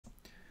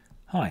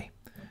Hi,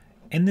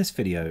 in this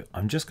video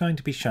I'm just going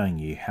to be showing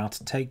you how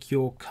to take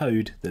your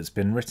code that's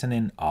been written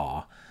in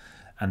R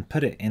and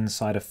put it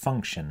inside a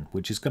function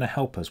which is going to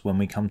help us when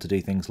we come to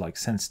do things like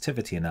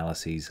sensitivity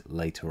analyses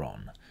later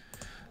on.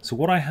 So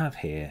what I have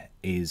here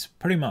is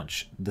pretty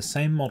much the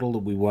same model that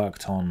we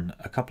worked on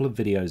a couple of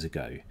videos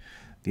ago.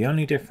 The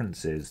only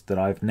difference is that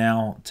I've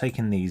now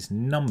taken these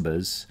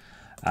numbers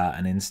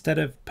and instead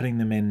of putting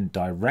them in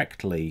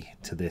directly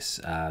to this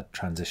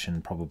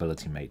transition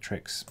probability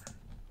matrix,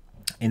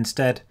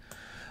 instead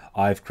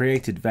I've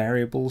created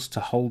variables to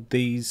hold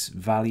these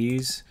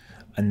values,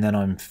 and then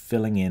I'm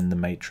filling in the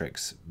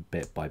matrix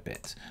bit by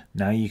bit.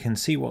 Now you can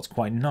see what's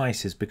quite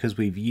nice is because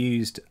we've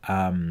used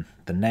the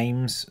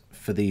names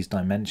for these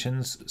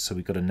dimensions, so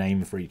we've got a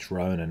name for each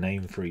row and a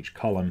name for each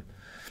column,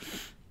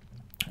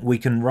 we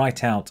can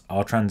write out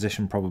our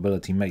transition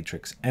probability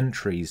matrix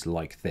entries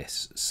like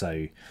this.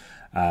 So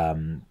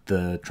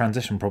the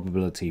transition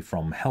probability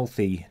from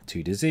healthy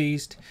to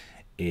diseased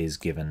is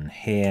given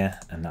here,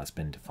 and that's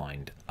been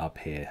defined up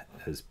here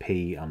as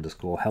p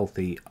underscore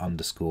healthy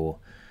underscore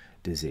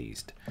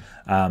diseased.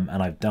 And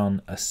I've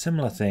done a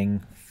similar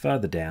thing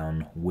further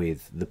down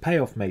with the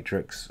payoff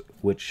matrix,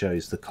 which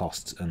shows the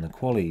costs and the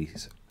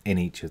qualities in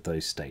each of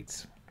those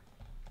states.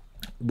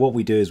 What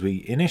we do is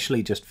we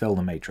initially just fill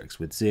the matrix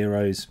with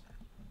zeros,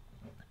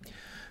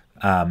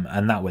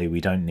 and that way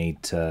we don't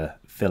need to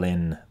fill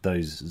in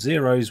those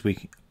zeros.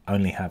 We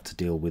only have to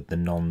deal with the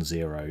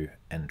non-zero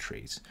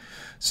entries.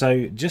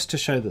 So just to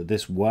show that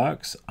this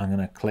works, I'm going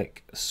to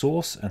click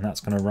source, and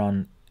that's going to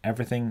run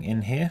everything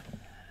in here.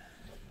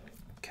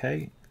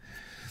 Okay,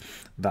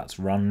 that's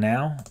run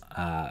now.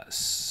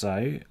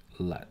 So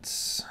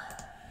let's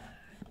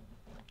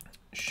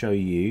show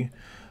you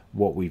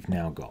what we've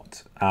now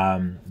got.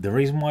 The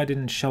reason why I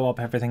didn't show up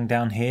everything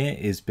down here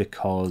is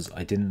because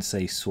I didn't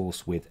say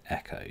source with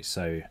echo.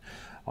 So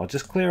I'll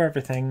just clear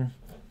everything,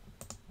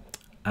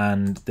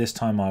 and this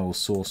time I will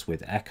source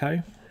with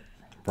echo.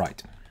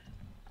 Right,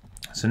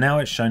 so now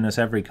it's shown us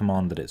every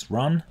command that it's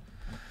run,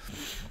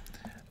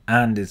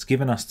 and it's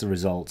given us the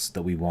results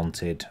that we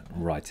wanted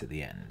right at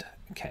the end.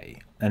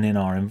 Okay, and in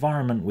our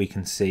environment we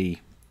can see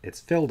it's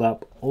filled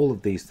up all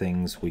of these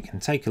things. We can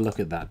take a look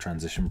at that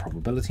transition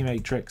probability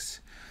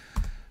matrix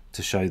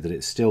to show that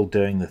it's still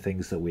doing the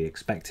things that we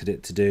expected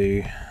it to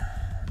do.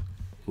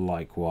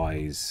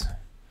 Likewise,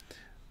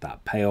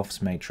 that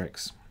payoffs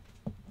matrix.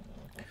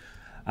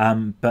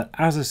 But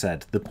as I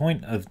said, the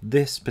point of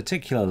this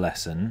particular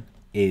lesson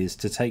is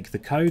to take the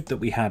code that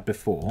we had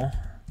before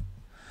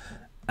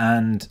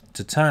and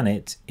to turn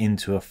it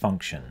into a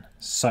function.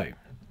 So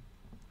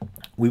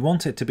we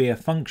want it to be a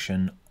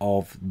function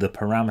of the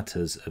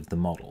parameters of the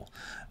model.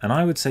 And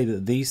I would say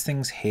that these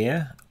things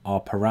here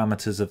are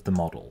parameters of the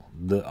model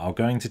that are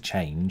going to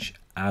change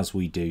as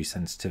we do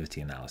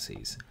sensitivity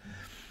analyses.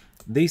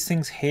 These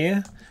things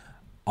here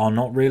are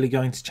not really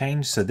going to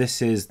change. So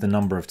this is the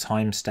number of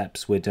time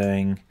steps we're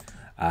doing.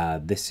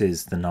 This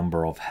is the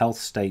number of health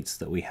states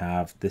that we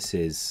have. This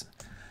is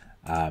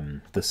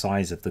the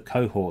size of the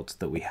cohort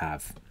that we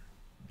have.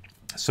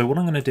 So what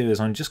I'm going to do is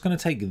I'm just going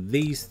to take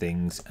these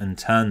things and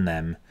turn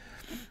them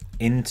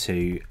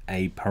into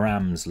a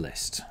params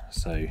list.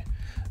 So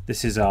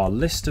this is our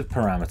list of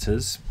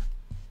parameters.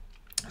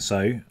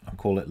 So I'll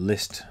call it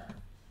list.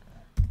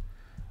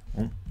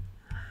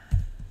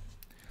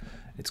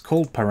 It's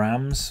called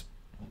params,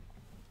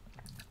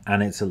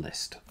 and it's a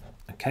list.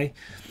 Okay,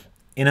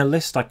 in a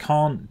list I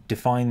can't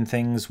define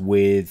things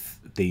with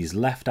these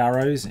left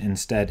arrows.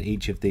 Instead,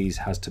 each of these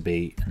has to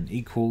be an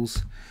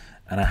equals,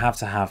 and I have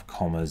to have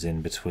commas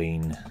in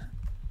between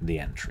the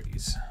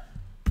entries,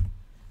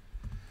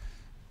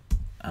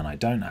 and I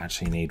don't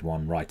actually need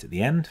one right at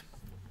the end.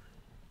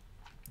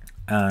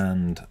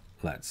 And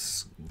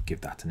let's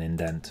give that an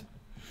indent.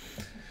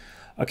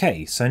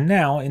 Okay, so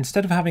now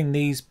instead of having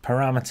these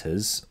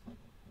parameters,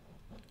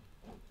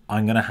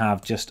 I'm going to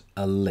have just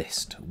a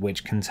list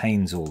which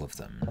contains all of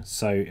them.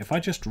 So if I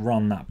just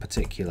run that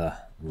particular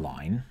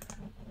line,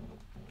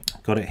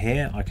 got it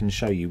here, I can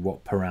show you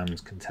what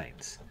params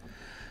contains.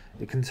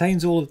 It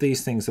contains all of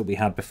these things that we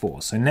had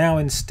before. So now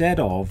instead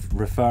of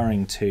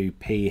referring to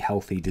p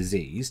healthy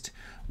diseased,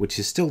 which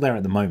is still there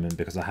at the moment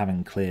because I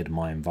haven't cleared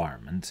my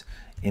environment,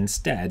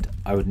 instead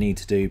I would need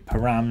to do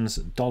params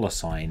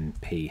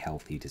 $ p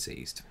healthy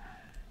diseased.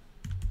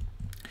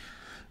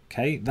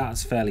 Okay,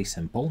 that's fairly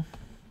simple.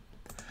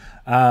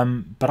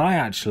 But I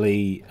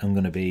actually am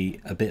going to be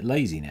a bit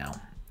lazy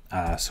now.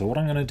 So what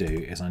I'm going to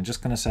do is I'm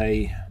just going to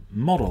say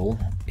model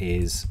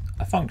is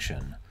a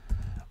function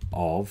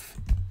of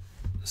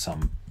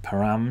some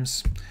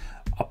params.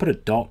 I'll put a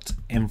dot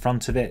in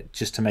front of it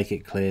just to make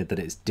it clear that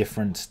it's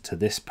different to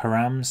this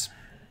params.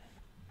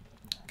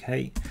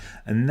 Okay,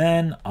 and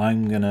then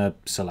I'm going to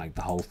select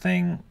the whole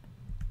thing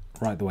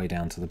right the way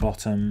down to the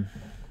bottom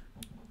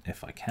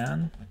if I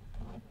can,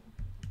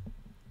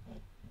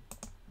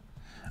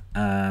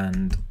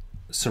 and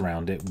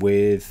surround it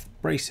with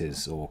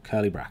braces or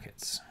curly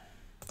brackets.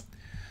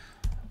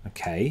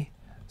 Okay,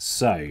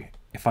 so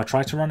if I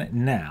try to run it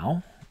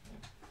now,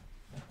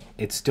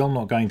 it's still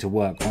not going to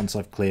work once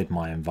I've cleared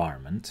my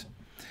environment,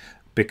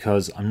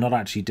 because I'm not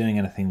actually doing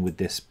anything with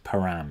this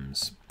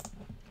params.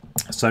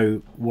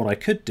 So what I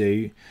could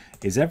do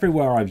is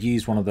everywhere I've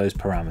used one of those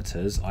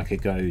parameters, I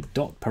could go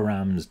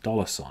 .params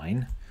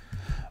 $,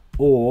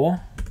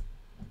 or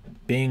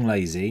being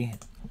lazy,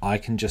 I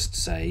can just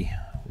say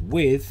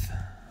with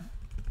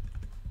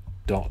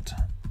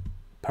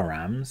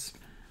 .params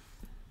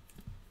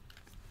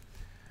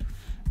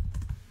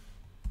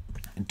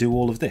do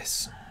all of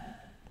this.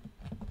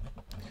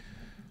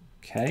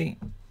 Okay,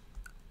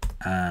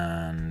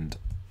 and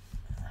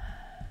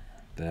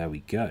there we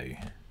go.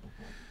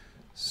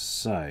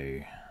 So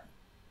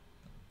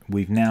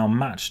we've now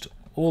matched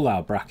all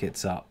our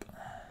brackets up.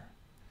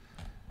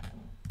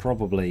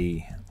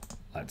 Probably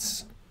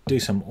let's do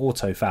some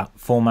auto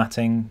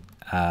formatting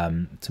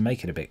to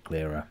make it a bit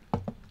clearer.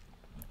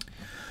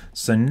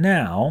 So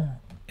now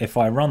if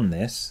I run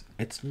this,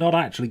 it's not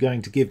actually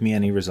going to give me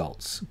any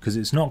results, because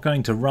it's not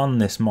going to run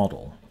this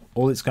model.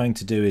 All it's going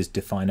to do is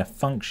define a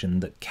function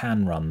that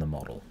can run the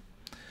model.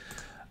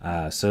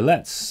 So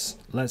let's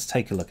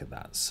take a look at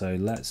that. So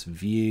let's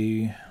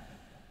view.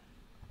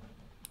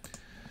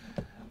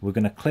 We're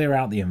going to clear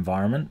out the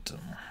environment,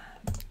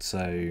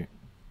 so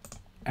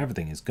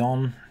everything is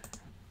gone.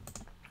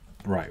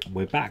 Right,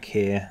 we're back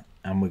here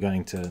and we're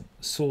going to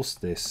source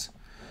this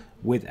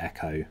with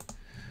echo.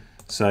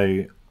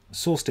 So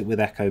sourced it with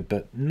echo,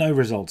 but no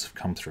results have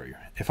come through.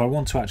 If I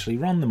want to actually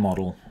run the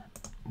model,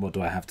 what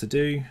do I have to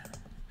do?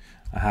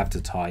 I have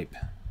to type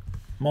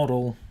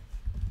model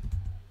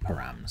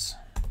params.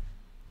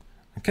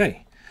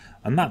 Okay,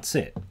 and that's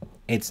it.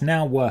 It's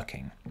now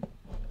working.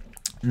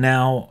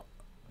 Now,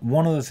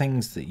 one of the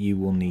things that you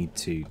will need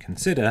to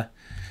consider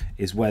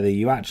is whether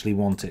you actually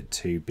want it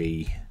to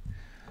be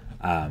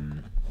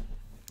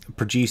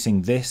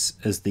producing this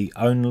as the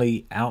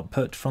only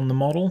output from the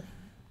model,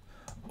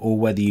 or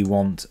whether you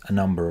want a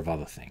number of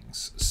other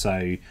things.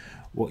 So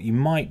what you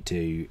might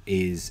do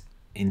is,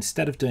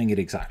 instead of doing it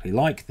exactly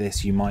like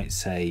this, you might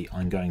say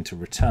I'm going to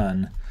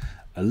return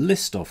a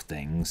list of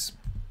things,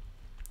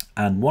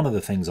 and one of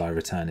the things I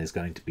return is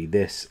going to be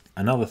this.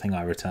 Another thing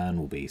I return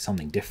will be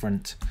something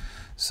different.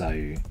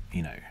 So,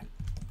 you know,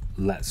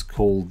 let's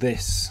call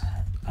this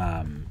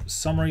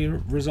summary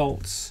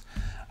results,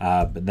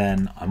 but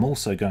then I'm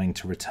also going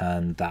to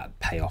return that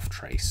payoff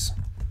trace,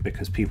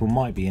 because people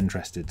might be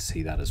interested to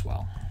see that as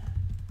well.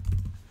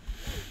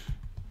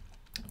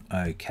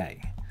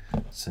 Okay,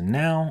 so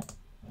now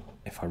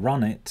if I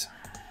run it,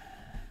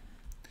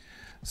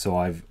 so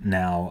I've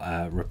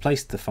now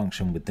replaced the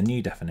function with the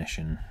new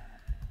definition.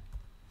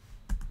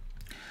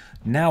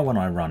 Now when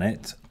I run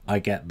it, I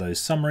get those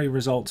summary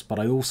results, but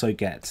I also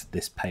get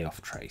this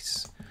payoff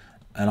trace,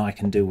 and I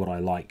can do what I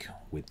like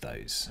with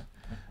those.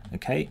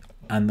 Okay,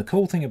 and the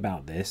cool thing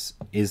about this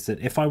is that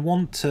if I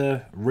want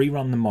to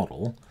rerun the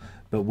model,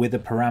 but with a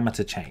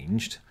parameter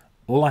changed,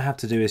 all I have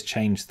to do is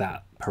change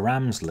that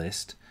params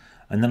list,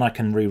 and then I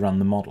can rerun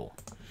the model.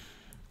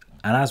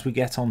 And as we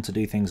get on to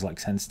do things like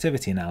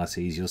sensitivity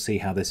analyses, you'll see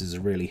how this is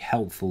a really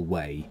helpful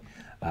way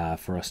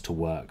for us to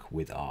work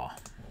with R.